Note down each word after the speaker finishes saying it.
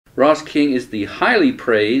Ross King is the highly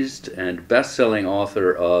praised and best-selling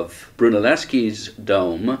author of Brunelleschi's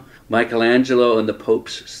Dome, Michelangelo and the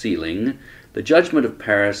Pope's Ceiling, The Judgment of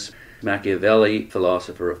Paris, Machiavelli,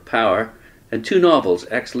 Philosopher of Power, and two novels,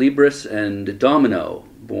 Ex Libris and Domino.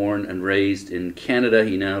 Born and raised in Canada,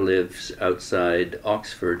 he now lives outside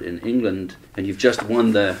Oxford in England. And you've just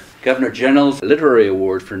won the Governor-General's Literary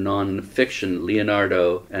Award for Non-Fiction,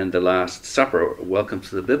 Leonardo and The Last Supper. Welcome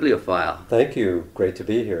to the Bibliophile. Thank you. Great to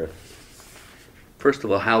be here. First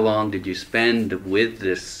of all, how long did you spend with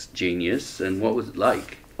this genius, and what was it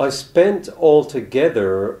like? I spent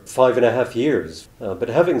altogether 5.5 years, but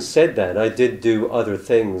having said that, I did do other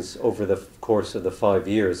things over the course of the 5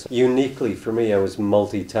 years. Uniquely for me, I was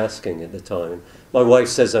multitasking at the time. My wife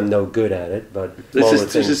says I'm no good at it, but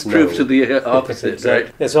this is proof to the opposite, exactly.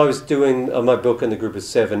 Right? Yeah, so I was doing my book and the group of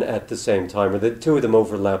 7 at the same time, or the two of them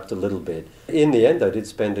overlapped a little bit. In the end, I did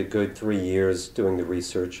spend a good 3 years doing the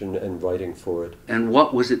research and writing for it. And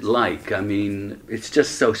what was it like? I mean, it's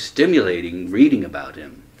just so stimulating reading about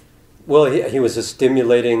him. Well, he was a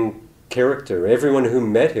stimulating character. Everyone who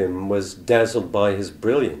met him was dazzled by his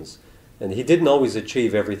brilliance. And he didn't always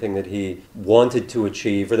achieve everything that he wanted to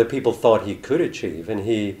achieve or that people thought he could achieve. And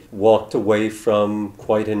he walked away from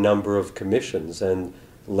quite a number of commissions and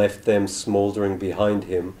left them smoldering behind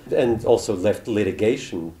him, and also left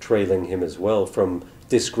litigation trailing him as well from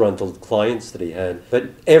disgruntled clients that he had.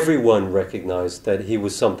 But everyone recognized that he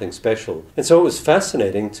was something special. And so it was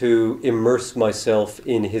fascinating to immerse myself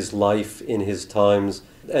in his life, in his times,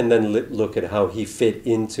 and then look at how he fit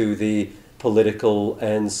into the political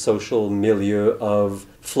and social milieu of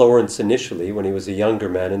Florence initially when he was a younger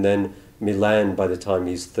man, and then Milan by the time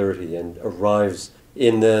he's 30, and arrives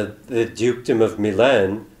in the dukedom of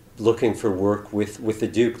Milan looking for work with the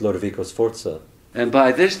Duke, Lodovico Sforza. And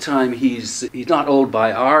by this time, he's not old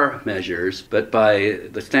by our measures, but by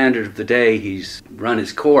the standard of the day, he's run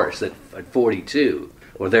his course at 42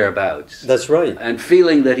 or thereabouts. That's right. And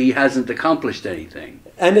feeling that he hasn't accomplished anything.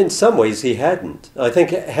 And in some ways, he hadn't. I think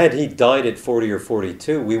had he died at 40 or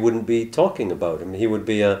 42, we wouldn't be talking about him. He would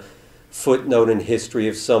be a footnote in history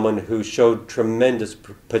of someone who showed tremendous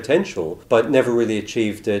potential, but never really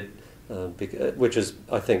achieved it. Which is,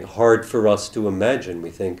 I think, hard for us to imagine.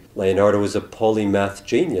 We think Leonardo was a polymath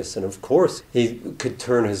genius, and of course he could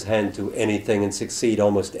turn his hand to anything and succeed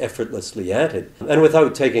almost effortlessly at it. And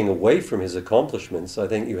without taking away from his accomplishments, I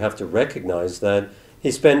think you have to recognize that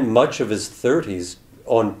he spent much of his 30s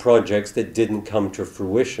on projects that didn't come to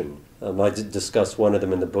fruition. I did discuss one of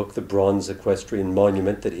them in the book, the bronze equestrian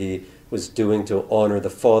monument that he was doing to honor the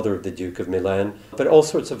father of the Duke of Milan, but all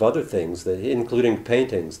sorts of other things, including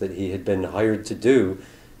paintings that he had been hired to do,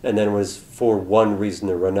 and then was for one reason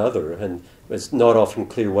or another, and it's not often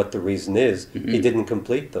clear what the reason is, he didn't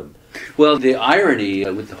complete them. Well, the irony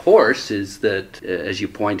with the horse is that, as you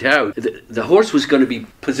point out, the horse was going to be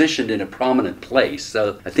positioned in a prominent place,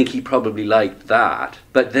 so I think he probably liked that.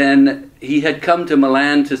 But then he had come to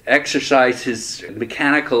Milan to exercise his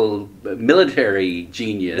mechanical military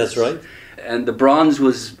genius. That's right. And the bronze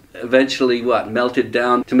was eventually, melted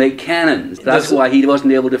down to make cannons. That's why he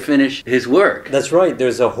wasn't able to finish his work. That's right.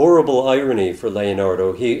 There's a horrible irony for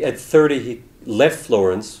Leonardo. At 30, he left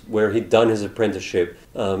Florence, where he'd done his apprenticeship,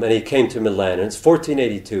 and he came to Milan. And it's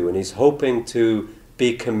 1482, and he's hoping to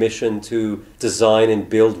be commissioned to design and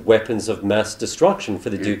build weapons of mass destruction for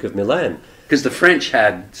the Duke of Milan. Because the French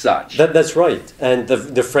had such. That's right. And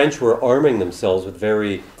the French were arming themselves with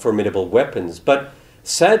very formidable weapons. But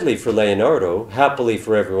sadly for Leonardo, happily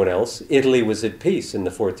for everyone else, Italy was at peace in the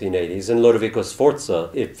 1480s, and Lodovico Sforza,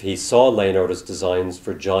 if he saw Leonardo's designs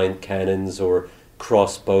for giant cannons or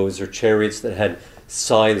crossbows or chariots that had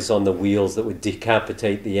scythes on the wheels that would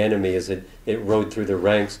decapitate the enemy as it rode through the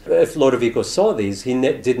ranks, if Lodovico saw these, he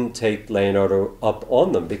didn't take Leonardo up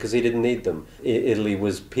on them because he didn't need them. Italy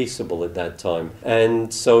was peaceable at that time.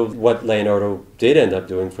 And so what Leonardo did end up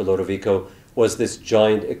doing for Lodovico was this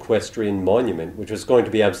giant equestrian monument, which was going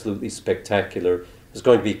to be absolutely spectacular. It was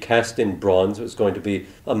going to be cast in bronze. It was going to be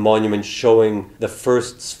a monument showing the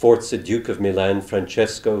first Sforza Duke of Milan,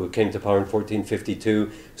 Francesco, who came to power in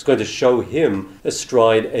 1452. It was going to show him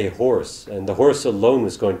astride a horse, and the horse alone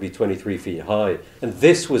was going to be 23 feet high. And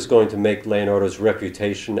this was going to make Leonardo's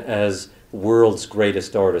reputation as world's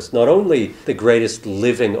greatest artist. Not only the greatest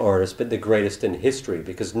living artist, but the greatest in history,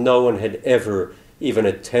 because no one had ever even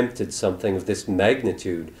attempted something of this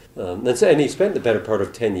magnitude. And he spent the better part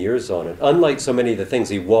of 10 years on it. Unlike so many of the things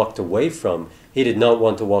he walked away from, he did not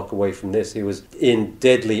want to walk away from this. He was in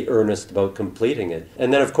deadly earnest about completing it.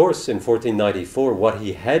 And then, of course, in 1494, what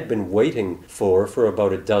he had been waiting for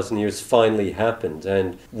about a dozen years finally happened.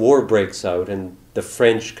 And war breaks out, and the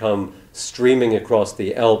French come streaming across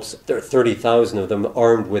the Alps. There are 30,000 of them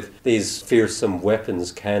armed with these fearsome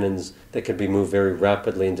weapons, cannons that can be moved very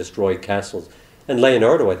rapidly and destroy castles. And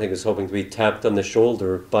Leonardo, I think, is hoping to be tapped on the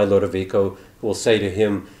shoulder by Lodovico, who will say to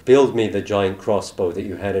him, build me the giant crossbow that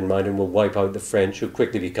you had in mind and we'll wipe out the French, who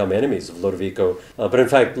quickly become enemies of Lodovico. But in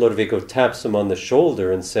fact, Lodovico taps him on the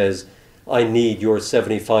shoulder and says, I need your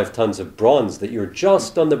 75 tons of bronze that you're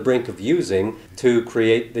just on the brink of using to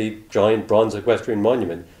create the giant bronze equestrian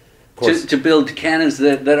monument. To build cannons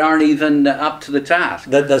that aren't even up to the task.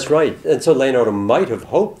 That's right. And so Leonardo might have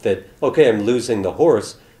hoped that, okay, I'm losing the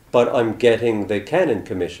horse, but I'm getting the cannon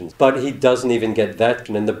commissions. But he doesn't even get that,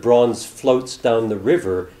 and the bronze floats down the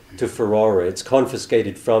river to Ferrara. It's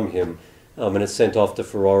confiscated from him, and it's sent off to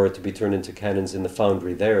Ferrara to be turned into cannons in the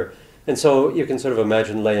foundry there. And so you can sort of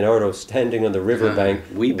imagine Leonardo standing on the riverbank,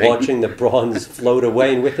 watching the bronze float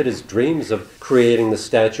away, and with it his dreams of creating the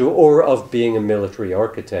statue or of being a military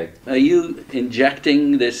architect. Are you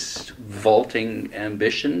injecting this vaulting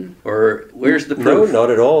ambition, or where's the No, proof? not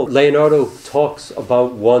at all. Leonardo talks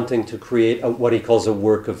about wanting to create what he calls a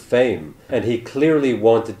work of fame, and he clearly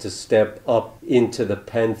wanted to step up into the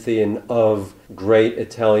pantheon of great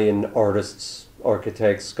Italian artists,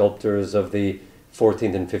 architects, sculptors of the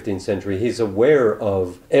 14th and 15th century. He's aware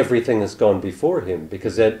of everything that's gone before him,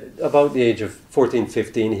 because at about the age of 14,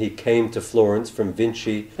 15, he came to Florence from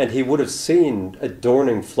Vinci, and he would have seen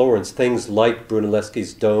adorning Florence things like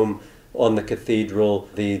Brunelleschi's dome on the cathedral,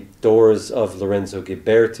 the doors of Lorenzo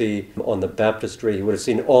Ghiberti on the baptistry. He would have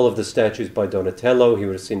seen all of the statues by Donatello. He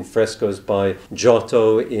would have seen frescoes by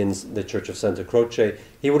Giotto in the Church of Santa Croce.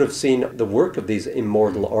 He would have seen the work of these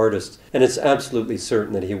immortal artists, and it's absolutely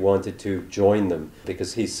certain that he wanted to join them,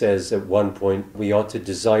 because he says at one point, we ought to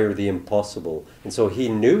desire the impossible. And so he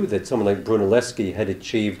knew that someone like Brunelleschi had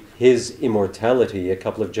achieved his immortality a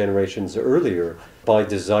couple of generations earlier by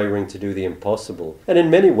desiring to do the impossible. And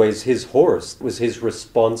in many ways, his horse was his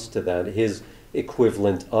response to that, his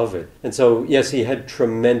equivalent of it. And so, yes, he had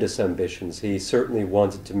tremendous ambitions. He certainly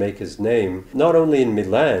wanted to make his name, not only in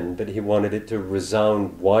Milan, but he wanted it to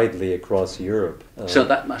resound widely across Europe. So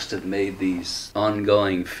that must have made these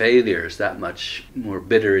ongoing failures that much more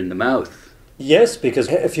bitter in the mouth. Yes, because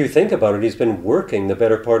if you think about it, he's been working the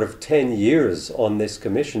better part of 10 years on this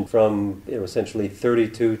commission, from essentially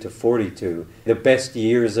 32 to 42. The best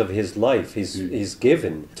years of his life he's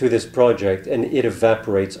given to this project, and it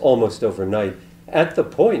evaporates almost overnight at the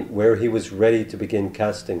point where he was ready to begin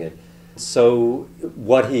casting it. So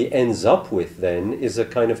what he ends up with then is a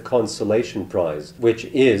kind of consolation prize, which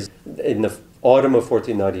is in the autumn of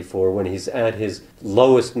 1494, when he's at his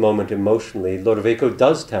lowest moment emotionally, Lodovico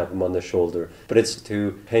does tap him on the shoulder, but it's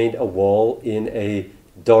to paint a wall in a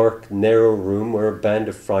dark, narrow room where a band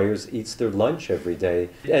of friars eats their lunch every day.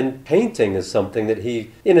 And painting is something that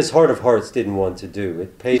he, in his heart of hearts, didn't want to do.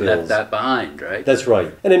 It paid bills. Left that behind, right? That's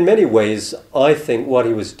right. And in many ways, I think what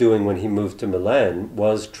he was doing when he moved to Milan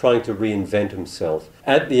was trying to reinvent himself.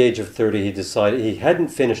 At the age of 30, he decided he hadn't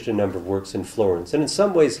finished a number of works in Florence, and in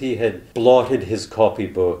some ways he had blotted his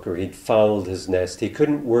copybook, or he'd fouled his nest. He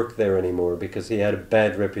couldn't work there anymore because he had a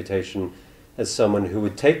bad reputation as someone who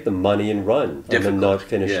would take the money and run and not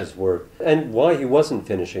finish his work. And why he wasn't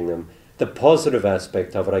finishing them, the positive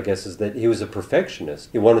aspect of it, I guess, is that he was a perfectionist.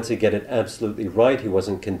 He wanted to get it absolutely right. He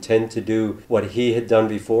wasn't content to do what he had done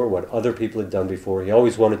before, what other people had done before. He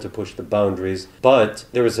always wanted to push the boundaries. But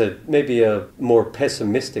there was maybe a more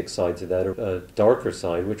pessimistic side to that, or a darker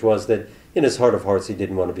side, which was that in his heart of hearts, he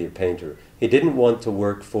didn't want to be a painter. He didn't want to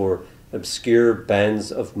work for obscure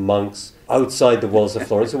bands of monks outside the walls of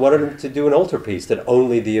Florence. He wanted him to do an altarpiece that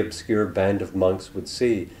only the obscure band of monks would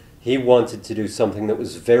see. He wanted to do something that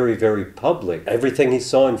was very, very public. Everything he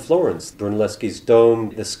saw in Florence, Brunelleschi's dome,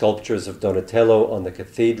 the sculptures of Donatello on the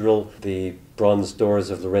cathedral, the bronze doors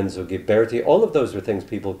of Lorenzo Ghiberti, all of those were things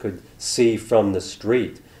people could see from the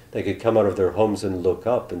street. They could come out of their homes and look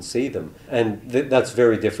up and see them. And that's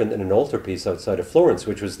very different than an altarpiece outside of Florence,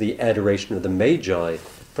 which was the Adoration of the Magi,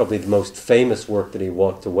 probably the most famous work that he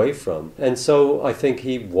walked away from. And so I think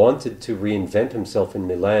he wanted to reinvent himself in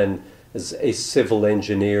Milan as a civil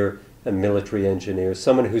engineer, a military engineer,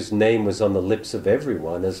 someone whose name was on the lips of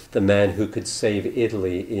everyone as the man who could save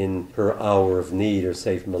Italy in her hour of need, or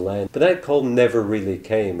save Milan. But that call never really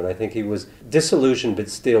came, and I think he was disillusioned but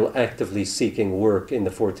still actively seeking work in the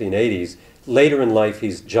 1480s. Later in life,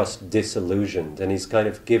 he's just disillusioned, and he's kind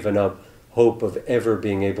of given up hope of ever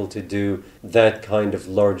being able to do that kind of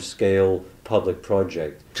large-scale public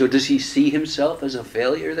project. So does he see himself as a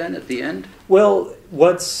failure then at the end? Well,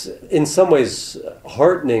 what's in some ways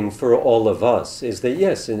heartening for all of us is that,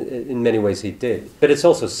 yes, in many ways he did. But it's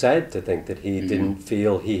also sad to think that he didn't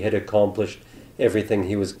feel he had accomplished everything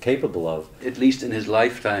he was capable of. At least in his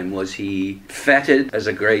lifetime, was he feted as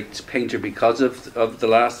a great painter because of The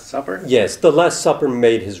Last Supper? Yes, The Last Supper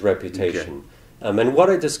made his reputation. Okay. And what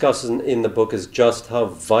I discuss in the book is just how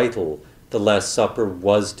vital The Last Supper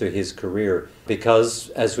was to his career, because,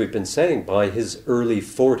 as we've been saying, by his early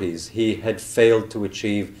 40s, he had failed to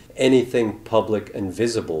achieve anything public and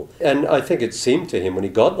visible. And I think it seemed to him when he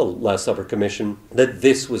got the Last Supper commission that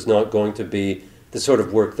this was not going to be the sort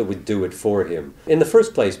of work that would do it for him. In the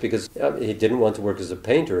first place, because he didn't want to work as a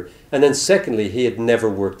painter, and then secondly, he had never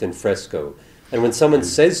worked in fresco. And when someone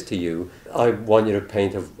says to you, I want you to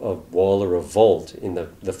paint a wall or a vault in the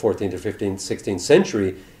 14th or 15th, 16th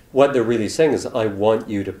century, what they're really saying is, I want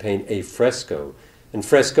you to paint a fresco. And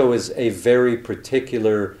fresco is a very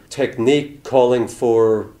particular technique calling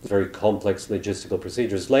for very complex logistical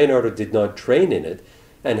procedures. Leonardo did not train in it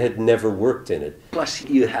and had never worked in it. Plus,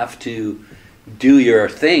 you have to do your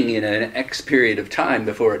thing in an X period of time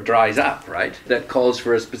before it dries up, right? That calls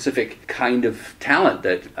for a specific kind of talent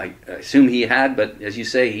that I assume he had, but as you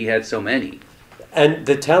say, he had so many. And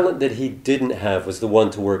the talent that he didn't have was the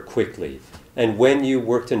one to work quickly. And when you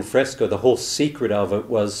worked in fresco, the whole secret of it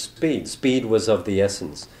was speed. Speed was of the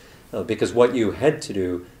essence, because what you had to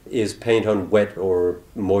do is paint on wet or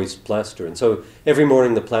moist plaster. And so every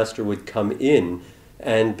morning the plaster would come in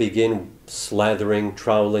and begin slathering,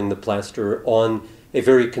 troweling the plaster on a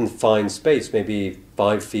very confined space, maybe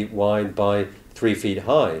 5 feet wide by 3 feet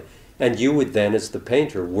high. And you would then, as the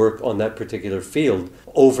painter, work on that particular field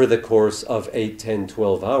over the course of 8, 10,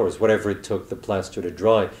 12 hours, whatever it took the plaster to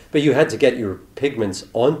dry. But you had to get your pigments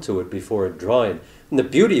onto it before it dried. And the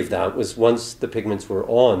beauty of that was once the pigments were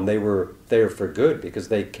on, they were there for good because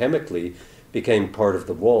they chemically became part of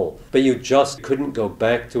the wall. But you just couldn't go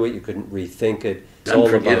back to it, you couldn't rethink it. It's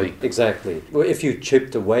unforgiving. Exactly. Well, if you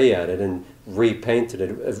chipped away at it and repainted it,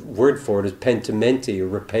 a word for it is pentimenti or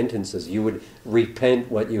repentances. You would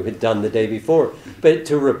repent what you had done the day before. But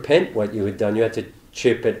to repent what you had done, you had to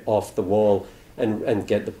chip it off the wall and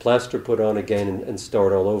get the plaster put on again and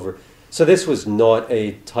start all over. So this was not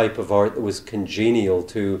a type of art that was congenial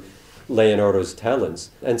to Leonardo's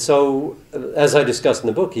talents. And so, as I discussed in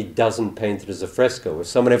the book, he doesn't paint it as a fresco. If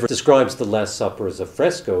someone ever describes The Last Supper as a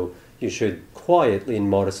fresco, you should quietly and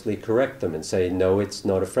modestly correct them and say, no, it's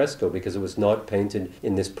not a fresco because it was not painted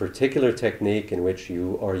in this particular technique in which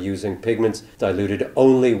you are using pigments diluted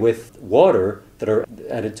only with water that are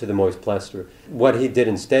added to the moist plaster. What he did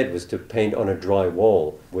instead was to paint on a dry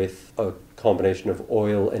wall with a combination of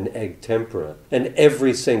oil and egg tempera. And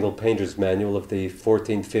every single painter's manual of the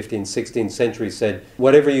 14th, 15th, 16th century said,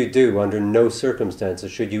 whatever you do, under no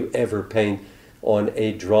circumstances should you ever paint on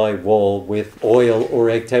a dry wall with oil or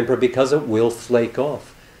egg tempera because it will flake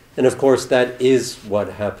off. And of course that is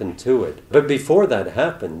what happened to it. But before that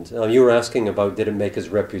happened, you were asking about did it make his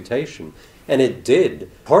reputation? And it did,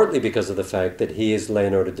 partly because of the fact that he is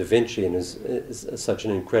Leonardo da Vinci and is such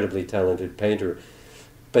an incredibly talented painter.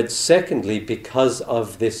 But secondly, because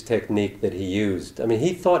of this technique that he used. I mean,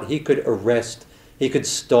 he thought he could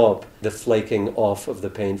stop the flaking off of the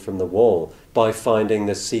paint from the wall by finding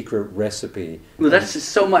the secret recipe. Well, that's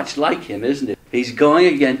so much like him, isn't it? He's going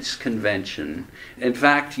against convention. In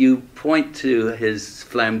fact, you point to his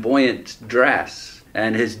flamboyant dress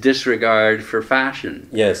and his disregard for fashion.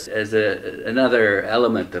 Yes. As another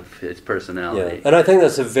element of his personality. Yeah. And I think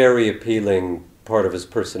that's a very appealing part of his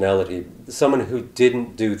personality. Someone who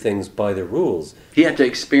didn't do things by the rules. He had to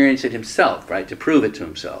experience it himself, right, to prove it to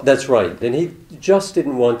himself. That's right. And he just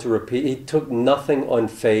didn't want to repeat. He took nothing on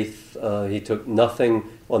faith. He took nothing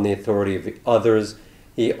on the authority of others.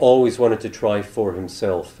 He always wanted to try for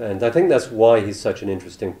himself. And I think that's why he's such an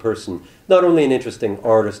interesting person. Not only an interesting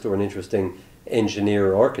artist or an interesting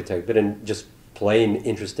engineer or architect, but just plain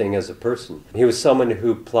interesting as a person. He was someone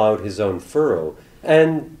who plowed his own furrow.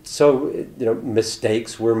 And so,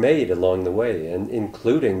 mistakes were made along the way, and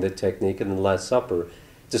including the technique in The Last Supper.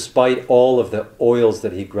 Despite all of the oils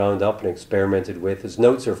that he ground up and experimented with, his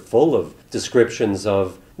notes are full of descriptions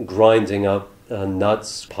of grinding up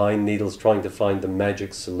nuts, pine needles, trying to find the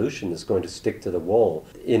magic solution that's going to stick to the wall.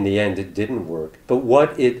 In the end, it didn't work. But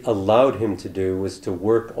what it allowed him to do was to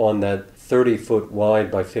work on that 30-foot wide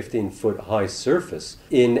by 15-foot high surface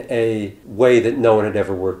in a way that no one had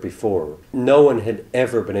ever worked before. No one had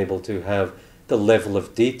ever been able to have the level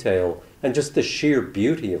of detail and just the sheer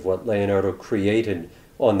beauty of what Leonardo created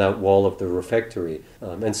on that wall of the refectory.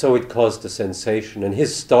 And so it caused a sensation. And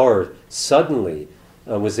his star suddenly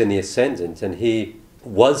was in the ascendant, and he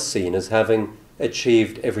was seen as having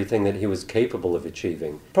achieved everything that he was capable of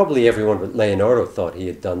achieving. Probably everyone but Leonardo thought he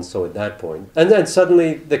had done so at that point. And then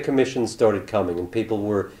suddenly the commissions started coming, and people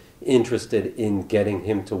were interested in getting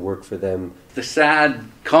him to work for them. The sad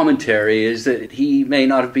commentary is that he may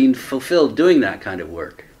not have been fulfilled doing that kind of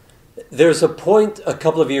work. There's a point a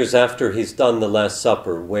couple of years after he's done The Last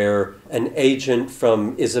Supper where an agent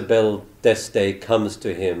from Isabel d'Este comes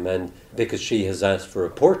to him, and because she has asked for a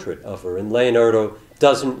portrait of her, and Leonardo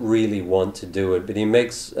doesn't really want to do it, but he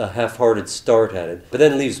makes a half-hearted start at it, but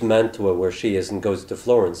then leaves Mantua where she is and goes to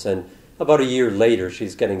Florence. And about a year later,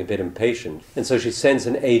 she's getting a bit impatient, and so she sends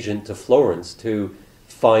an agent to Florence to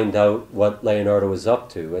find out what Leonardo is up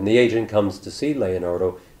to. And the agent comes to see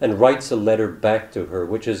Leonardo and writes a letter back to her,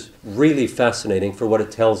 which is really fascinating for what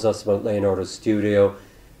it tells us about Leonardo's studio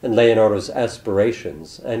and Leonardo's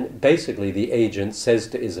aspirations. And basically the agent says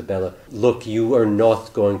to Isabella, look, you are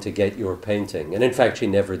not going to get your painting. And in fact, she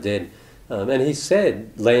never did. And he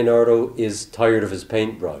said Leonardo is tired of his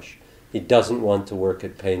paintbrush. He doesn't want to work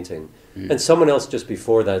at painting. And someone else just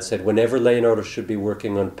before that said whenever Leonardo should be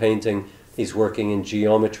working on painting, he's working in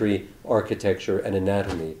geometry, architecture, and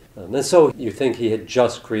anatomy. And so you think he had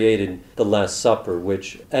just created The Last Supper,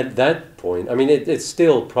 which at that point, I mean, it's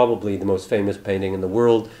still probably the most famous painting in the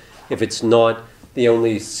world. If it's not, the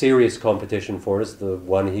only serious competition for it is the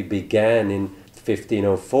one he began in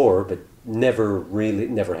 1504, but never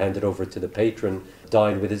handed over to the patron,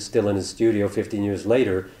 died with it still in his studio 15 years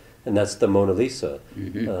later, and that's the Mona Lisa.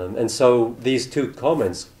 And so these two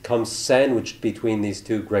comments come sandwiched between these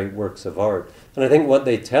two great works of art. And I think what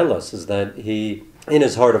they tell us is that he, in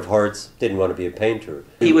his heart of hearts, didn't want to be a painter.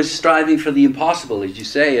 He was striving for the impossible, as you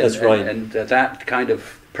say. That's right. And that kind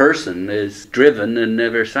of person is driven and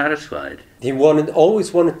never satisfied. He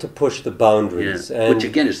always wanted to push the boundaries. Yeah. Which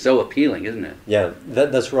again is so appealing, isn't it? Yeah,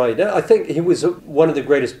 that's right. I think he was one of the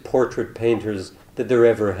greatest portrait painters that there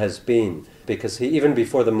ever has been. Because he, even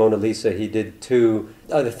before the Mona Lisa, he did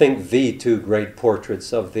the two great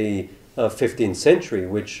portraits of the 15th century,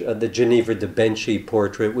 which the Ginevra de Benci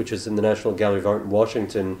portrait, which is in the National Gallery of Art in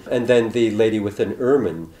Washington, and then the Lady with an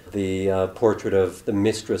Ermine, the portrait of the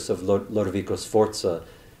mistress of Lodovico Sforza.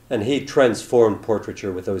 And he transformed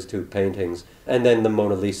portraiture with those two paintings, and then the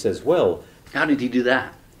Mona Lisa as well. How did he do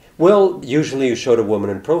that? Well, usually you showed a woman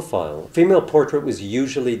in profile. Female portrait was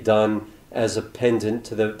usually done as a pendant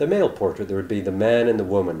to the male portrait. There would be the man and the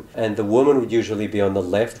woman. And the woman would usually be on the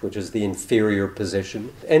left, which is the inferior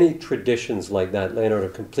position. Any traditions like that, Leonardo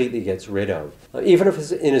completely gets rid of. Even if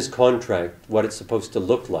it's in his contract, what it's supposed to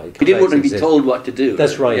look like. He didn't want to be told what to do.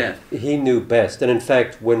 That's right. Yeah. He knew best. And in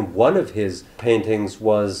fact, when one of his paintings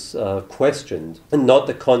was questioned, and not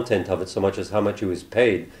the content of it so much as how much he was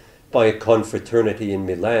paid, by a confraternity in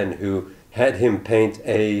Milan who had him paint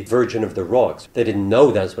a Virgin of the Rocks. They didn't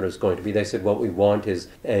know that's what it was going to be. They said, what we want is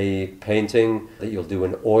a painting that you'll do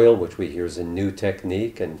in oil, which we hear is a new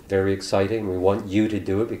technique and very exciting. We want you to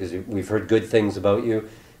do it because we've heard good things about you.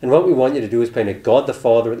 And what we want you to do is paint a God the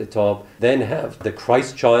Father at the top, then have the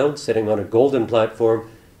Christ child sitting on a golden platform,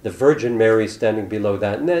 the Virgin Mary standing below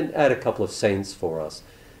that, and then add a couple of saints for us.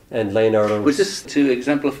 And Leonardo... Was this to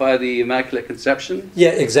exemplify the Immaculate Conception? Yeah,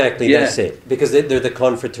 exactly, yeah. That's it. Because they're the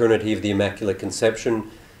confraternity of the Immaculate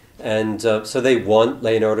Conception. And so they want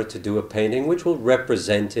Leonardo to do a painting which will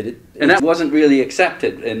represent it. And that wasn't really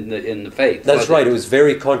accepted in the faith. That's right. It was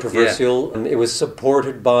very controversial. Yeah. It was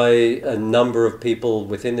supported by a number of people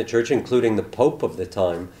within the church, including the Pope of the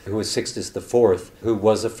time, who was Sixtus IV, who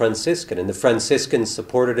was a Franciscan. And the Franciscans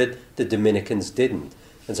supported it, the Dominicans didn't.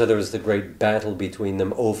 And so there was the great battle between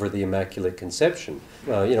them over the Immaculate Conception,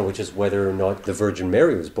 which is whether or not the Virgin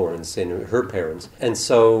Mary was born in sin, or her parents. And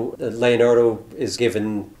so Leonardo is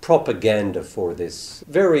given propaganda for this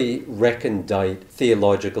very recondite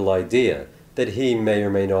theological idea that he may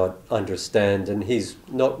or may not understand and he's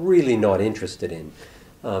not interested in.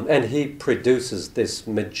 And he produces this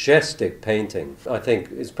majestic painting. I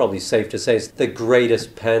think it's probably safe to say it's the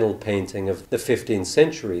greatest panel painting of the 15th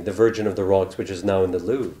century, the Virgin of the Rocks, which is now in the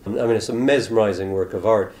Louvre. I mean, it's a mesmerizing work of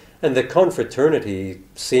art. And the confraternity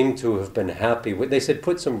seemed to have been happy with. They said,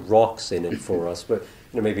 put some rocks in it for us, but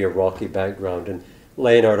maybe a rocky background. And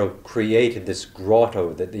Leonardo created this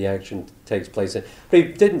grotto that the action takes place in. But he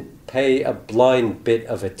didn't pay a blind bit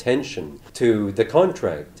of attention to the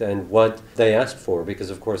contract and what they asked for, because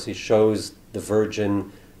of course he shows the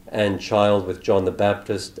Virgin and Child with John the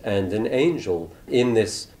Baptist and an angel in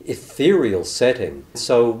this ethereal setting.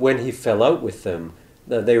 So when he fell out with them,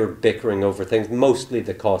 they were bickering over things, mostly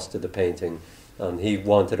the cost of the painting. He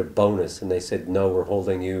wanted a bonus, and they said, no, we're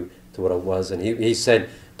holding you to what it was. And he said,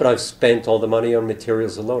 but I've spent all the money on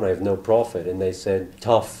materials alone. I have no profit. And they said,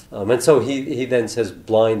 tough. And so he then says,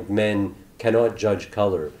 blind men cannot judge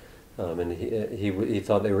color. And he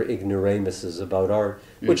thought they were ignoramuses about art,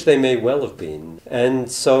 which they may well have been. And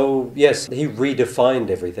so, yes, he redefined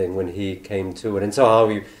everything when he came to it. And so how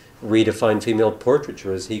he redefined female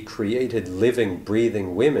portraiture is he created living,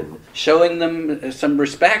 breathing women. Showing them some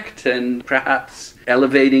respect and perhaps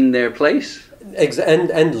elevating their place.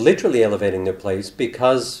 And literally elevating their place,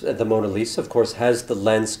 because the Mona Lisa, of course, has the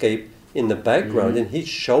landscape in the background, and he's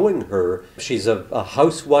showing her, she's a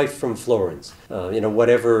housewife from Florence.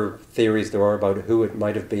 Whatever theories there are about who it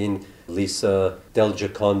might have been, Lisa del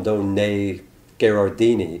Giocondo, née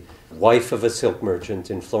Gherardini, wife of a silk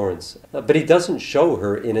merchant in Florence. But he doesn't show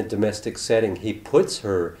her in a domestic setting. He puts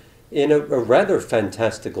her in a rather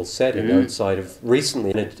fantastical setting outside of...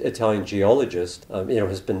 Recently, an Italian geologist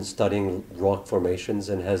has been studying rock formations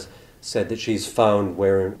and has said that she's found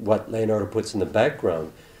what Leonardo puts in the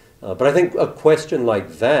background. But I think a question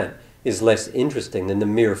like that is less interesting than the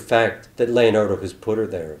mere fact that Leonardo has put her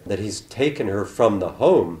there, that he's taken her from the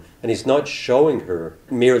home, and he's not showing her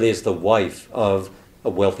merely as the wife of a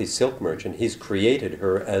wealthy silk merchant. He's created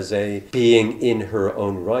her as a being in her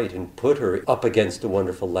own right and put her up against a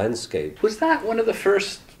wonderful landscape. Was that one of the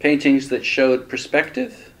first paintings that showed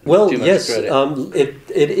perspective? Well, yes, it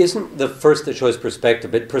isn't the first that shows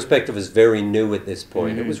perspective, but perspective is very new at this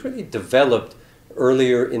point. It was really developed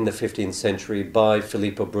earlier in the 15th century by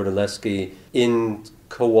Filippo Brunelleschi in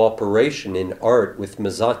cooperation in art with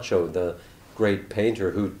Masaccio, the great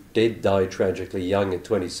painter who did die tragically young at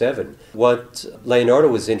 27. What Leonardo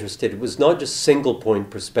was interested in was not just single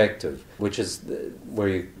point perspective, which is where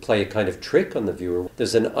you play a kind of trick on the viewer.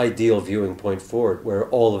 There's an ideal viewing point for it where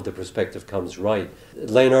all of the perspective comes right.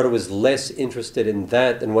 Leonardo was less interested in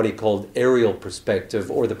that than what he called aerial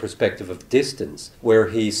perspective, or the perspective of distance, where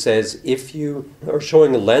he says if you are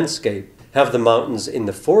showing a landscape, have the mountains in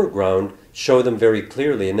the foreground, show them very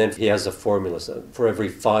clearly, and then he has a formula. So for every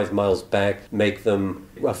 5 miles back, make them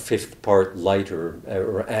a fifth part lighter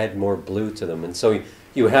or add more blue to them. And so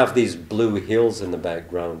you have these blue hills in the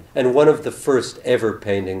background. And one of the first ever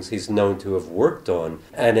paintings he's known to have worked on,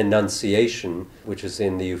 An Annunciation, which is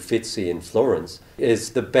in the Uffizi in Florence,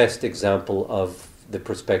 is the best example of the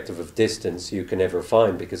perspective of distance you can ever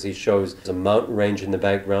find, because he shows a mountain range in the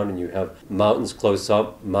background and you have mountains close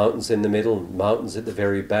up, mountains in the middle, mountains at the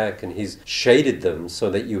very back, and he's shaded them so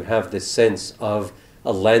that you have this sense of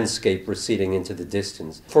a landscape receding into the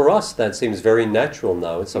distance. For us, that seems very natural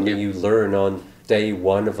now. It's something you learn on day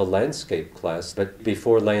one of a landscape class, but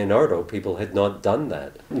before Leonardo, people had not done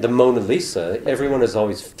that. The Mona Lisa, everyone is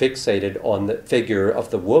always fixated on the figure of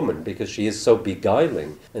the woman because she is so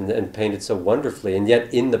beguiling and painted so wonderfully, and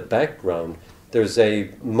yet in the background there's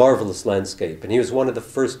a marvelous landscape. And he was one of the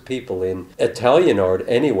first people in Italian art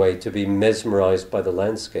anyway to be mesmerized by the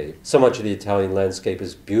landscape. So much of the Italian landscape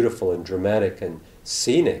is beautiful and dramatic and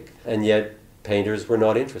scenic, and yet painters were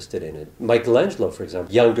not interested in it. Michelangelo, for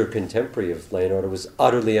example, younger contemporary of Leonardo, was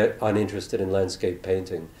utterly uninterested in landscape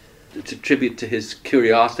painting. It's a tribute to his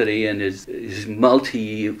curiosity and his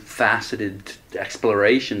multifaceted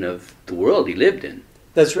exploration of the world he lived in.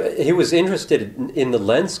 That's right. He was interested in the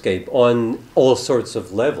landscape on all sorts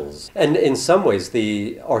of levels. And in some ways,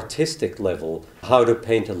 the artistic level, how to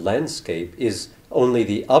paint a landscape, is only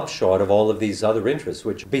the upshot of all of these other interests,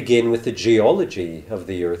 which begin with the geology of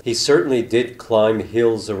the earth. He certainly did climb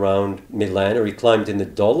hills around Milan, or he climbed in the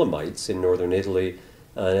Dolomites in northern Italy,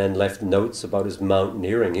 and left notes about his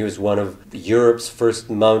mountaineering. He was one of Europe's first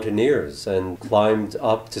mountaineers and climbed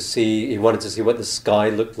up to see, he wanted to see what the sky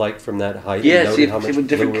looked like from that height. Yes, see a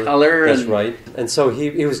different color. That's right. And so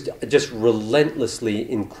he was just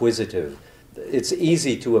relentlessly inquisitive. It's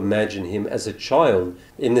easy to imagine him as a child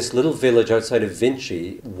in this little village outside of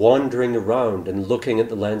Vinci, wandering around and looking at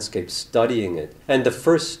the landscape, studying it. And the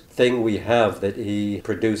first thing we have that he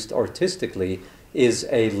produced artistically is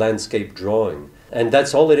a landscape drawing. And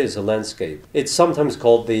that's all it is, a landscape. It's sometimes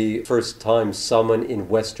called the first time someone in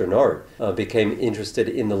Western art became interested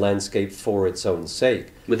in the landscape for its own sake.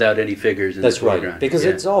 Without any figures in the foreground. That's right, because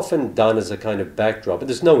it's often done as a kind of backdrop, but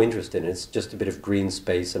there's no interest in it. It's just a bit of green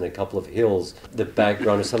space and a couple of hills. The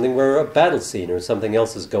background is something where a battle scene or something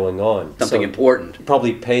else is going on. Something important.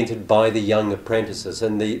 Probably painted by the young apprentices,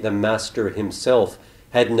 and the master himself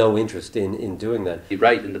had no interest in doing that. You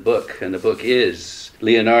write in the book, and the book is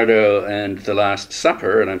Leonardo and the Last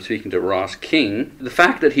Supper, and I'm speaking to Ross King. The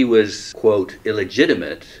fact that he was, quote,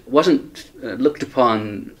 illegitimate wasn't looked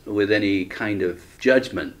upon with any kind of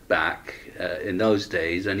judgment back in those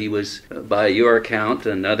days, and he was, by your account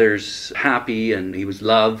and others, happy, and he was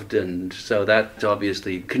loved, and so that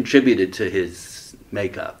obviously contributed to his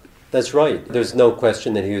makeup. That's right. There's no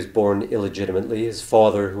question that he was born illegitimately. His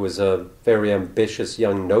father, who was a very ambitious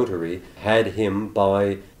young notary, had him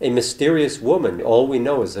by a mysterious woman. All we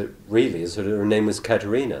know is that her name was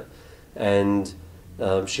Katerina. And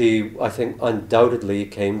she, I think, undoubtedly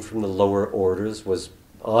came from the lower orders, was,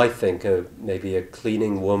 I think, maybe a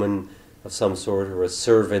cleaning woman of some sort, or a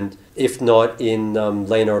servant, if not in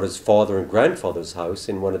Leonardo's father and grandfather's house,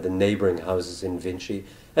 in one of the neighboring houses in Vinci.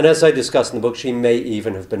 And as I discussed in the book, she may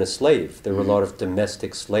even have been a slave. There were a lot of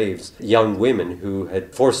domestic slaves, young women who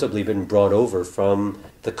had forcibly been brought over from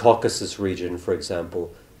the Caucasus region, for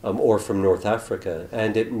example, or from North Africa.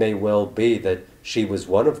 And it may well be that she was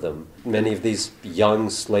one of them. Many of these young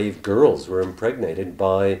slave girls were impregnated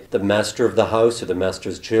by the master of the house or the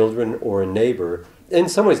master's children or a neighbor. In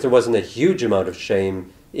some ways, there wasn't a huge amount of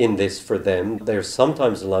shame in this for them. They're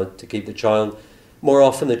sometimes allowed to keep the child. More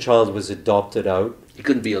often, the child was adopted out. You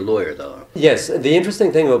couldn't be a lawyer, though. Yes, the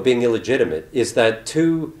interesting thing about being illegitimate is that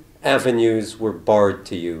two avenues were barred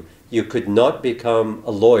to you. You could not become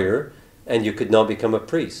a lawyer, and you could not become a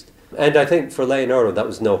priest. And I think for Leonardo, that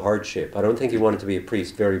was no hardship. I don't think he wanted to be a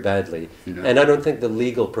priest very badly. No. And I don't think the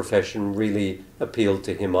legal profession really appealed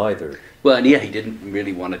to him either. Well, and yeah, he didn't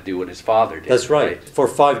really want to do what his father did. That's right. For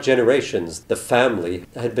 5 generations, the family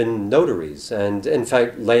had been notaries. And in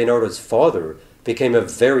fact, Leonardo's father became a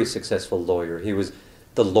very successful lawyer. He was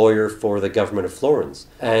the lawyer for the government of Florence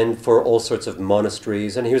and for all sorts of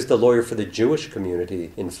monasteries. And he was the lawyer for the Jewish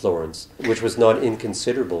community in Florence, which was not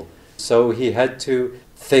inconsiderable. So he had to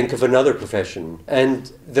think of another profession.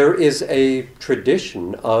 And there is a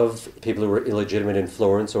tradition of people who were illegitimate in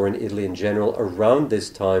Florence or in Italy in general around this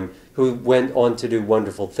time who went on to do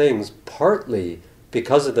wonderful things, partly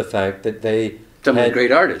because of the fact that they some of the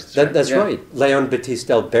great artists. That's right. Leon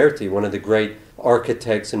Battista Alberti, one of the great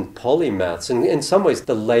architects and polymaths, and in some ways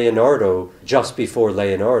the Leonardo just before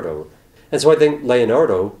Leonardo. And so I think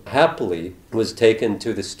Leonardo happily was taken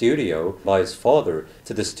to the studio by his father,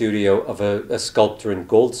 to the studio of a sculptor and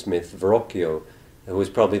goldsmith, Verrocchio, who was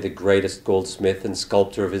probably the greatest goldsmith and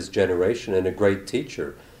sculptor of his generation and a great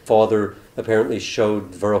teacher. Father apparently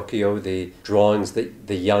showed Verrocchio the drawings that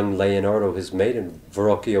the young Leonardo has made, and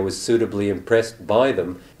Verrocchio was suitably impressed by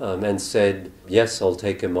them and said, yes, I'll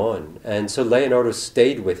take him on. And so Leonardo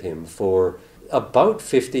stayed with him for about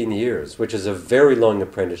 15 years, which is a very long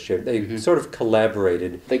apprenticeship. They sort of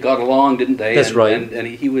collaborated. They got along, didn't they? That's right. And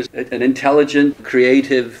he was an intelligent,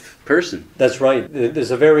 creative person. That's right.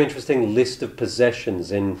 There's a very interesting list of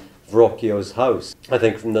possessions in Verrocchio's house, I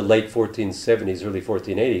think from the late 1470s, early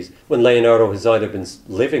 1480s, when Leonardo has either been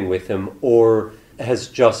living with him or has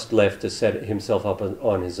just left to set himself up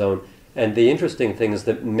on his own. And the interesting thing is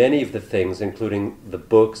that many of the things, including the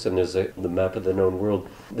books, and there's the map of the known world,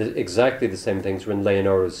 exactly the same things were in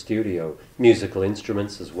Leonardo's studio, musical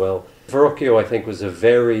instruments as well. Verrocchio, I think, was a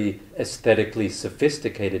very aesthetically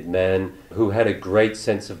sophisticated man who had a great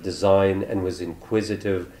sense of design and was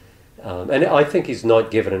inquisitive. And I think he's not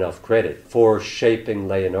given enough credit for shaping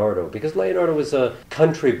Leonardo, because Leonardo was a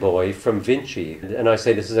country boy from Vinci. And I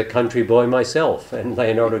say this is a country boy myself. And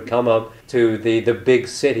Leonardo had come up to the big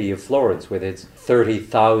city of Florence with its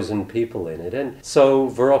 30,000 people in it. And so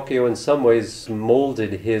Verrocchio in some ways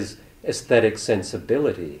molded his aesthetic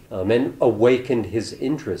sensibility and awakened his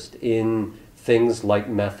interest in things like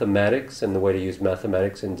mathematics and the way to use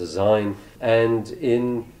mathematics in design and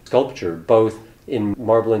in sculpture, both in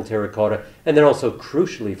marble and terracotta, and then also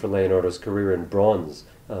crucially for Leonardo's career in bronze.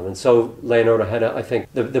 And so Leonardo had, I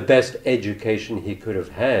think, the best education he could have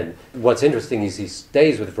had. What's interesting is he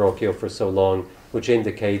stays with Verrocchio for so long, which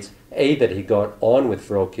indicates, A, that he got on with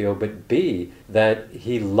Verrocchio, but B, that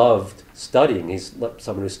he loved studying. He's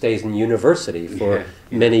someone who stays in university for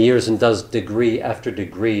many years and does degree after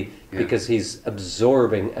degree because he's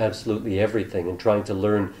absorbing absolutely everything and trying to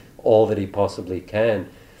learn all that he possibly can.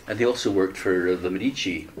 And he also worked for the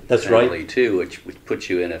Medici That's family right. too, which puts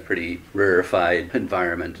you in a pretty rarefied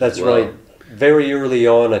environment. That's as well. right. Very early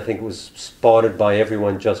on, I think it was spotted by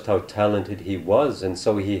everyone just how talented he was. And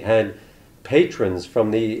so he had patrons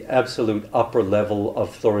from the absolute upper level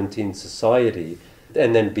of Florentine society,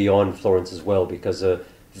 and then beyond Florence as well, because a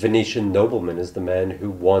Venetian nobleman is the man who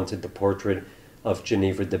wanted the portrait of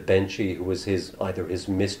Ginevra de' Benci, who was either his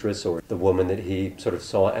mistress or the woman that he sort of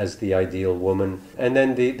saw as the ideal woman. And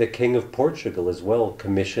then the King of Portugal as well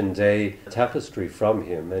commissioned a tapestry from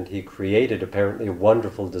him, and he created apparently a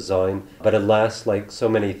wonderful design, but alas, like so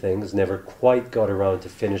many things, never quite got around to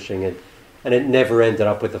finishing it. And it never ended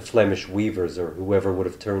up with the Flemish weavers or whoever would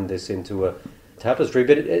have turned this into a tapestry.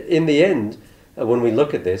 But in the end, when we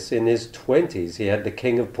look at this, in his 20s, he had the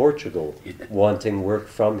King of Portugal wanting work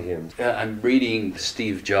from him. I'm reading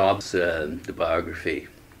Steve Jobs, the biography.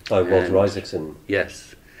 By Walter Isaacson.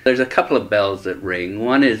 Yes. There's a couple of bells that ring.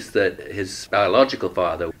 One is that his biological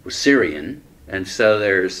father was Syrian, and so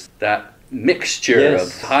there's that mixture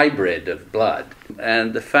of hybrid of blood.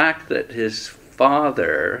 And the fact that his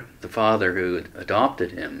father, the father who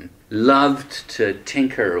adopted him, loved to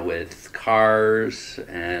tinker with cars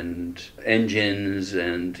and engines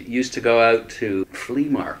and used to go out to flea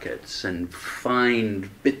markets and find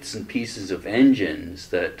bits and pieces of engines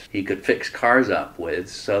that he could fix cars up with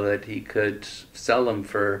so that he could sell them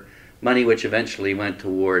for money which eventually went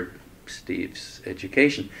toward Steve's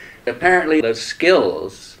education. Apparently those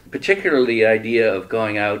skills, particularly the idea of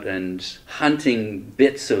going out and hunting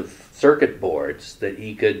bits of circuit boards that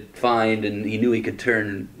he could find and he knew he could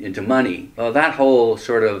turn into money. Well, that whole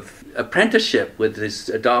sort of apprenticeship with his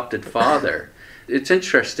adopted father, it's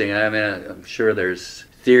interesting. I mean, I'm sure there's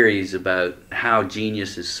theories about how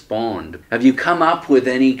genius is spawned. Have you come up with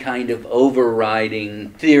any kind of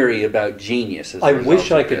overriding theory about genius? I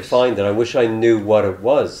wish I could find it. I wish I knew what it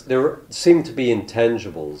was. There seem to be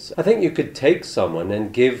intangibles. I think you could take someone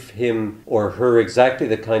and give him or her exactly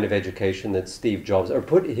the kind of education that Steve Jobs, or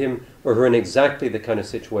put him or her in exactly the kind of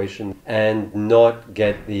situation and not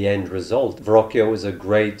get the end result. Verrocchio was a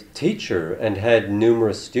great teacher and had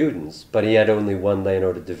numerous students, but he had only one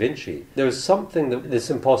Leonardo da Vinci. There's something that is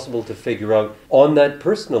impossible to figure out on that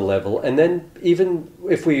personal level. And then even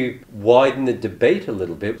if we widen the debate a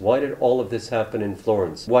little bit, why did all of this happen in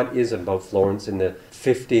Florence? What is it about Florence in the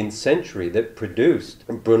 15th century that produced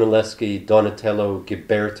Brunelleschi, Donatello,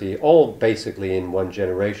 Ghiberti, all basically in one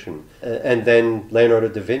generation? And then Leonardo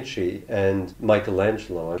da Vinci and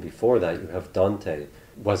Michelangelo. And before that, you have Dante.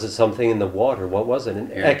 Was it something in the water? What was it?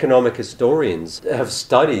 And economic historians have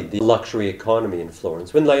studied the luxury economy in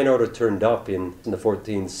Florence. When Leonardo turned up in the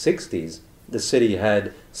 1460s, the city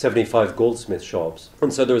had 75 goldsmith shops.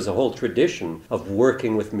 And so there was a whole tradition of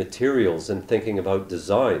working with materials and thinking about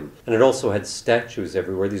design. And it also had statues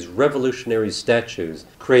everywhere, these revolutionary statues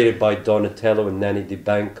created by Donatello and Nanni di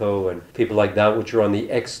Banco and people like that, which are on the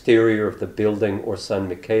exterior of the building or San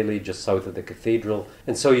Michele, just south of the cathedral.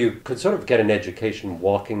 And so you could sort of get an education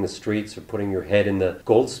walking the streets or putting your head in the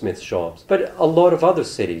goldsmith shops. But a lot of other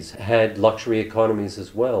cities had luxury economies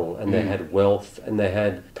as well, and they had wealth, and they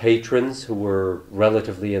had patrons who were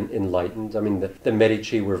relatively enlightened. I mean, the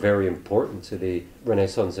Medici were very important to the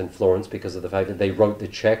Renaissance in Florence because of the fact that they wrote the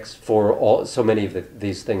checks for so many of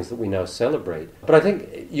these things that we now celebrate. But I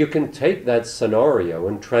think you can take that scenario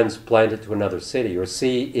and transplant it to another city or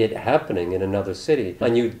see it happening in another city,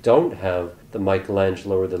 and you don't have the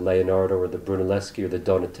Michelangelo or the Leonardo or the Brunelleschi or the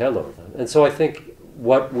Donatello. And so I think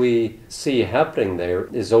what we see happening there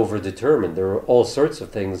is overdetermined. There are all sorts of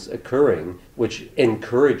things occurring which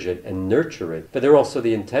encourage it and nurture it, but there are also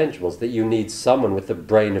the intangibles that you need someone with the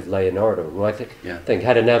brain of Leonardo, who I think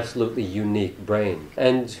had an absolutely unique brain,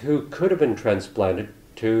 and who could have been transplanted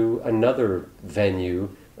to another venue,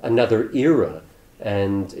 another era,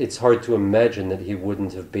 and it's hard to imagine that he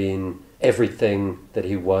wouldn't have been everything that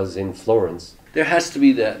he was in Florence. There has to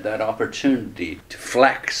be that opportunity to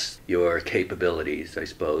flex your capabilities, I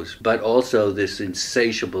suppose, but also this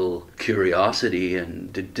insatiable curiosity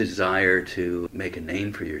and the desire to make a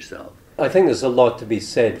name for yourself. I think there's a lot to be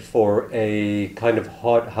said for a kind of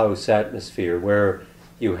hothouse atmosphere where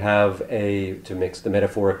you have to mix the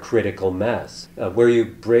metaphor, a critical mass, where you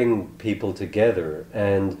bring people together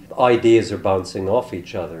and ideas are bouncing off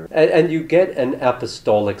each other. And you get an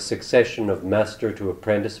apostolic succession of master to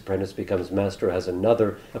apprentice. Apprentice becomes master, has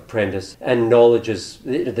another apprentice, and knowledge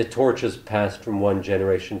the torch is passed from one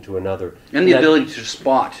generation to another. And the ability to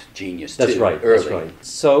spot genius, that's too, right, early. That's right.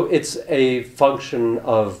 So it's a function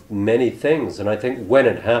of many things, and I think when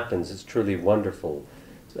it happens, it's truly wonderful.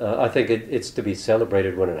 I think it's to be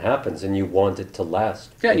celebrated when it happens, and you want it to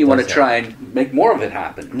last. Yeah, and you want to try and make more of it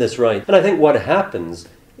happen. That's right. And I think what happens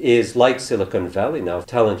is, like Silicon Valley now,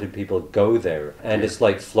 talented people go there, and it's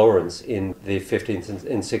like Florence in the 15th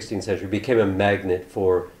and 16th century, became a magnet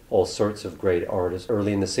for all sorts of great artists.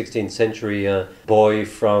 Early in the 16th century, a boy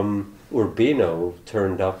from Urbino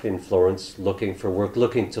turned up in Florence looking for work,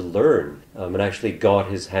 looking to learn, and actually got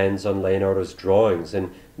his hands on Leonardo's drawings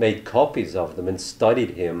and made copies of them and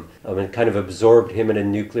studied him and kind of absorbed him at a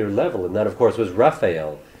nuclear level. And that, of course, was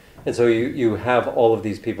Raphael. And so you have all of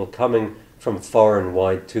these people coming from far and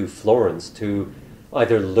wide to Florence to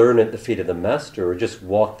either learn at the feet of the master or just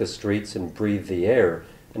walk the streets and breathe the air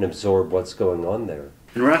and absorb what's going on there.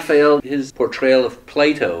 And Raphael, his portrayal of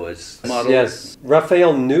Plato as model. Yes,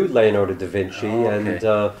 Raphael knew Leonardo da Vinci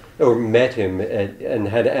okay. or met him and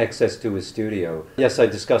had access to his studio. Yes, I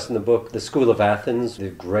discussed in the book the School of Athens, the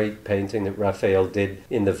great painting that Raphael did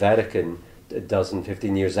in the Vatican a dozen,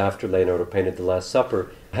 15 years after Leonardo painted The Last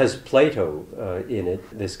Supper, has Plato in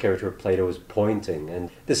it. This character of Plato is pointing, and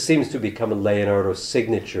this seems to become a Leonardo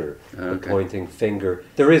signature, the pointing finger.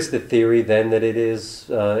 There is the theory then that it is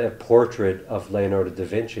a portrait of Leonardo da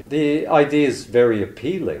Vinci. The idea is very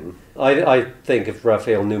appealing. I think if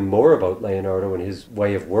Raphael knew more about Leonardo and his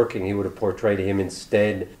way of working, he would have portrayed him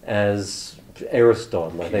instead as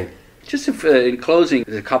Aristotle, I think. Just in closing,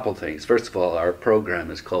 there's a couple things. First of all, our program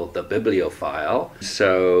is called The Bibliophile.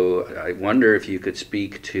 So I wonder if you could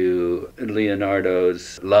speak to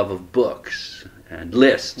Leonardo's love of books and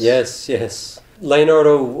lists. Yes.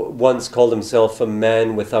 Leonardo once called himself a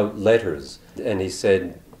man without letters. And he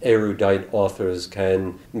said, erudite authors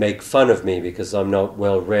can make fun of me because I'm not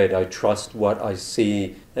well read. I trust what I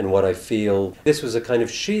see and what I feel. This was a kind of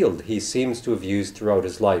shield he seems to have used throughout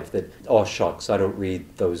his life, that, oh shucks, I don't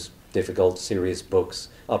read those difficult, serious books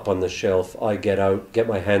up on the shelf. I get out, get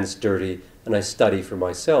my hands dirty, and I study for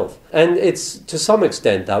myself. And it's, to some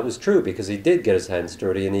extent, that was true, because he did get his hands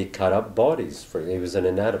dirty and he cut up bodies. He was an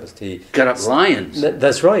anatomist. He cut up lions.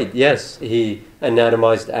 That's right, yes. He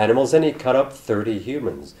anatomized animals and he cut up 30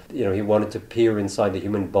 humans. You know, he wanted to peer inside the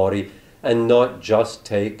human body and not just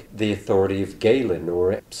take the authority of Galen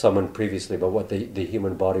or someone previously about what the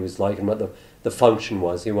human body was like and what the function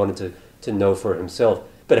was. He wanted to know for himself.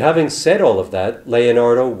 But having said all of that,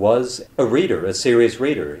 Leonardo was a reader, a serious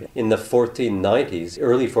reader. In the 1490s,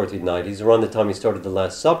 early 1490s, around the time he started The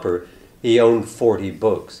Last Supper, he owned 40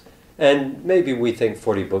 books. And maybe we think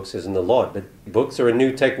 40 books isn't a lot, but books are a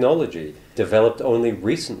new technology, developed only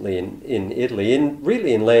recently in Italy,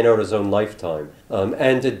 really in Leonardo's own lifetime.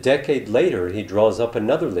 And a decade later, he draws up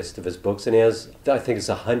another list of his books, and he has, I think it's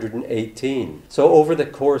 118. So over the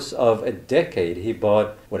course of a decade, he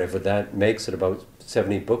bought, whatever that makes it, about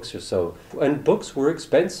 70 books or so. And books were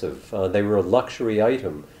expensive. They were a luxury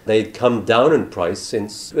item. They'd come down in price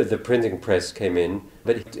since the printing press came in,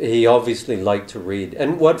 but he obviously liked to read.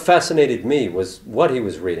 And what fascinated me was what he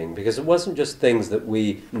was reading, because it wasn't just things that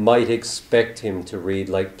we might expect him to read,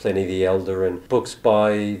 like Pliny the Elder and books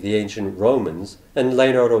by the ancient Romans. And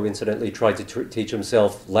Leonardo, incidentally, tried to teach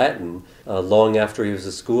himself Latin long after he was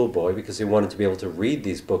a schoolboy, because he wanted to be able to read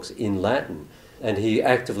these books in Latin. And he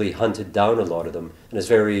actively hunted down a lot of them. And it's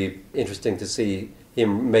very interesting to see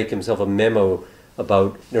him make himself a memo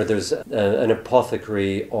about, there's an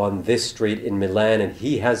apothecary on this street in Milan, and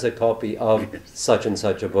he has a copy of such and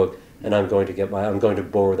such a book, and I'm going to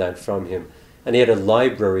borrow that from him. And he had a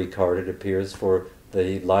library card, it appears, for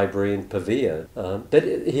the library in Pavia. But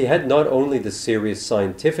he had not only the serious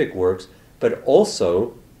scientific works, but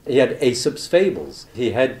also he had Aesop's Fables.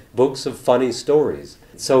 He had books of funny stories.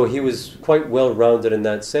 So he was quite well-rounded in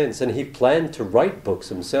that sense, and he planned to write books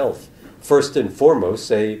himself. First and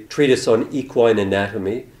foremost, a treatise on equine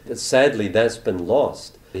anatomy. Sadly, that's been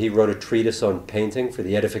lost. He wrote a treatise on painting for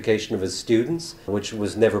the edification of his students, which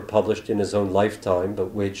was never published in his own lifetime,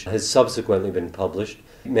 but which has subsequently been published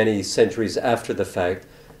many centuries after the fact.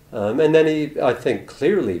 And then he, I think,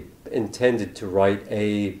 clearly intended to write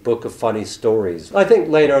a book of funny stories. I think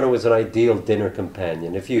Leonardo was an ideal dinner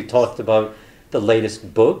companion. If you talked about the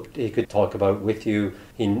latest book, he could talk about with you.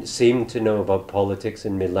 He seemed to know about politics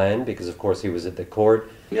in Milan because, of course, he was at the court.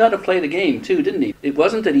 He ought to play the game, too, didn't he? It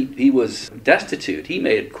wasn't that he was destitute. He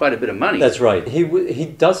made quite a bit of money. That's right. He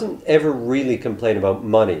doesn't ever really complain about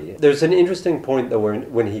money. There's an interesting point, though,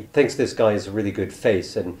 when he thinks this guy has a really good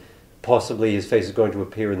face, and possibly his face is going to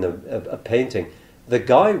appear in a painting. The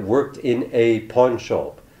guy worked in a pawn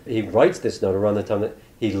shop. He writes this note around the time that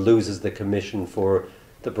he loses the commission for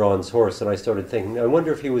the Bronze Horse, and I started thinking, I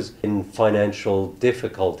wonder if he was in financial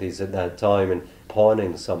difficulties at that time and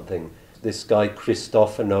pawning something. This guy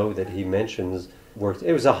Cristofano that he mentions worked.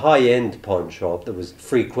 It was a high-end pawn shop that was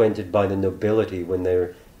frequented by the nobility when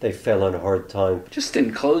they fell on a hard time. Just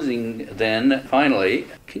in closing then, finally,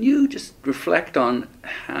 can you just reflect on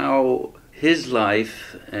how his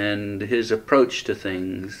life and his approach to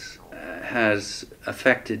things has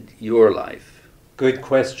affected your life? Good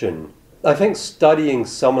question. I think studying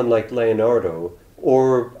someone like Leonardo,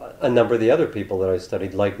 or a number of the other people that I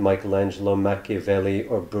studied, like Michelangelo, Machiavelli,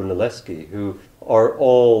 or Brunelleschi, who are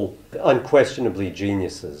all unquestionably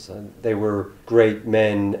geniuses. They were great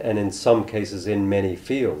men, and in some cases in many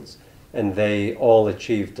fields, and they all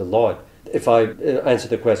achieved a lot. If I answer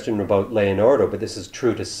the question about Leonardo, but this is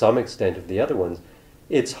true to some extent of the other ones,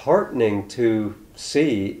 it's heartening to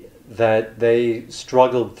see that they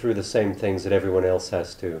struggled through the same things that everyone else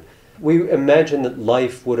has to. We imagine that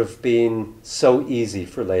life would have been so easy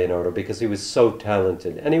for Leonardo because he was so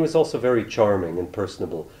talented, and he was also very charming and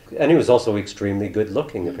personable, and he was also extremely good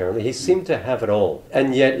looking, apparently. He seemed to have it all,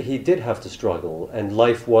 and yet he did have to struggle, and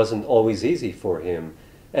life wasn't always easy for him,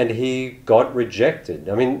 and he got rejected.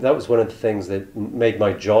 I mean, that was one of the things that made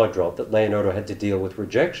my jaw drop, that Leonardo had to deal with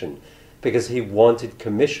rejection, because he wanted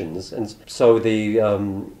commissions, and so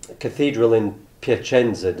the cathedral in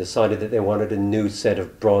Piacenza decided that they wanted a new set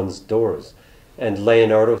of bronze doors. And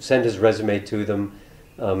Leonardo sent his resume to them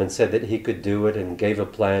and said that he could do it and gave a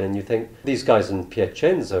plan. And you think, these guys in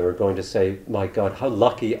Piacenza are going to say, my God, how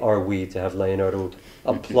lucky are we to have Leonardo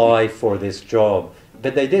apply for this job?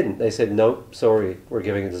 But they didn't. They said, no, sorry, we're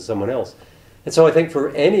giving it to someone else. And so I think for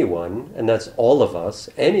anyone, and that's all of us,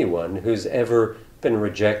 anyone who's ever been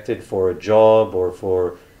rejected for a job or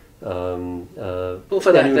for well,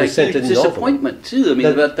 for that huge disappointment too. I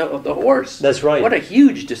mean, the horse. That's right. What a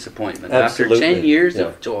huge disappointment. Absolutely. After 10 years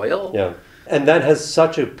of toil. Yeah. And that has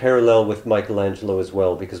such a parallel with Michelangelo as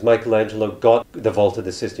well, because Michelangelo got the Vault of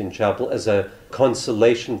the Sistine Chapel as a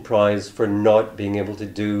consolation prize for not being able to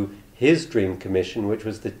do his dream commission, which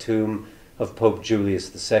was the tomb of Pope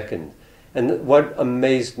Julius II. And what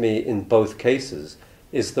amazed me in both cases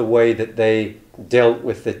is the way that they dealt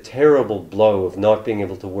with the terrible blow of not being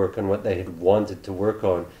able to work on what they had wanted to work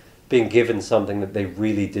on, being given something that they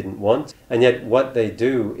really didn't want. And yet what they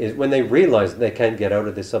do is, when they realize that they can't get out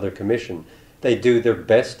of this other commission, they do their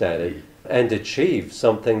best at it and achieve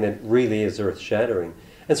something that really is earth-shattering.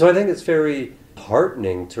 And so I think it's very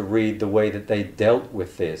heartening to read the way that they dealt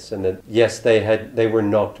with this, and that, yes, they were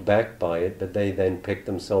knocked back by it, but they then picked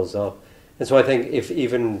themselves up. And so I think if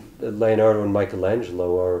even Leonardo and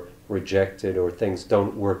Michelangelo are rejected or things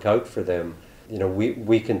don't work out for them, you know,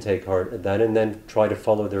 we can take heart at that and then try to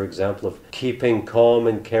follow their example of keeping calm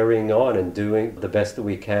and carrying on and doing the best that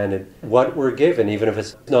we can at what we're given, even if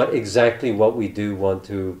it's not exactly what we do want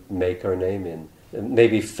to make our name in. And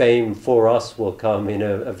maybe fame for us will come in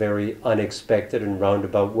a very unexpected and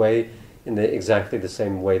roundabout way, in exactly the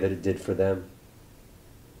same way that it did for them.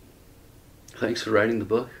 Thanks for writing the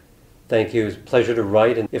book. Thank you. It's a pleasure to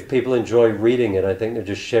write, and if people enjoy reading it, I think they're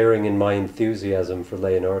just sharing in my enthusiasm for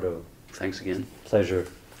Leonardo. Thanks again. Pleasure.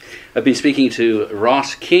 I've been speaking to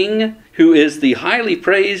Ross King, who is the highly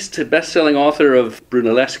praised best-selling author of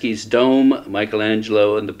Brunelleschi's Dome,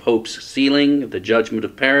 Michelangelo and the Pope's Ceiling, The Judgment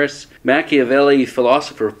of Paris, Machiavelli,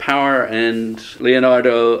 Philosopher of Power, and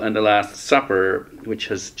Leonardo and the Last Supper, which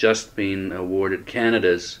has just been awarded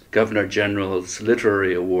Canada's Governor General's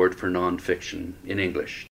Literary Award for Nonfiction in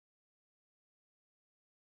English.